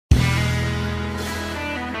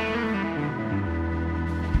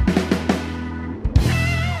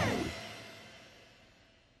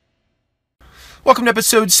Welcome to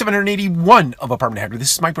episode 781 of Apartment Hacker.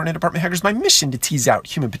 This is Mike Burnett, Apartment Hacker. It's my mission to tease out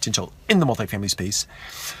human potential in the multifamily space.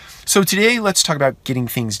 So today, let's talk about getting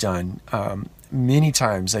things done. Many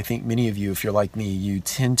times, I think many of you, if you're like me, you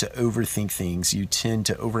tend to overthink things. You tend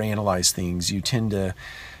to overanalyze things. You tend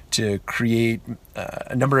to create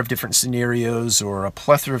a number of different scenarios or a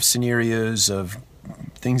plethora of scenarios of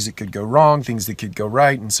things that could go wrong, things that could go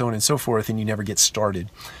right, and so on and so forth, and you never get started.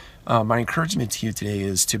 My encouragement to you today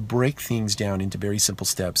is to break things down into very simple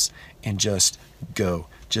steps and just go.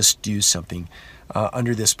 Just do something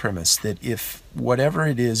under this premise that if whatever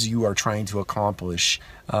it is you are trying to accomplish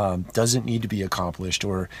doesn't need to be accomplished,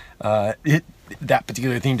 or that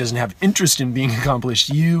particular thing doesn't have interest in being accomplished,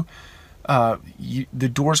 the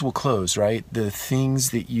doors will close, right? The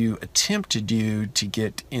things that you attempt to do to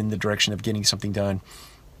get in the direction of getting something done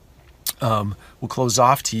will close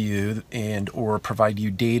off to you and or provide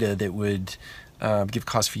you data that would give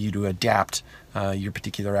cause for you to adapt your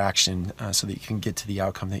particular action so that you can get to the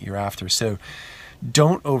outcome that you're after. So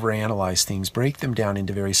don't overanalyze things. Break them down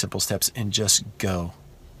into very simple steps and just go.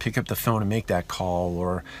 Pick up the phone and make that call,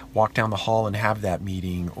 or walk down the hall and have that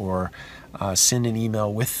meeting, or send an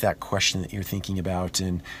email with that question that you're thinking about.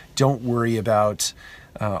 And don't worry about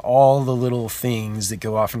all the little things that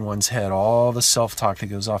go off in one's head, all the self-talk that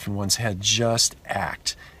goes off in one's head. Just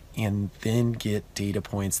act, and then get data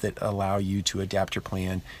points that allow you to adapt your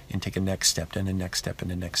plan and take a next step and a next step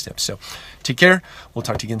and a next step. So take care. We'll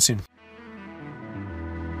talk to you again soon.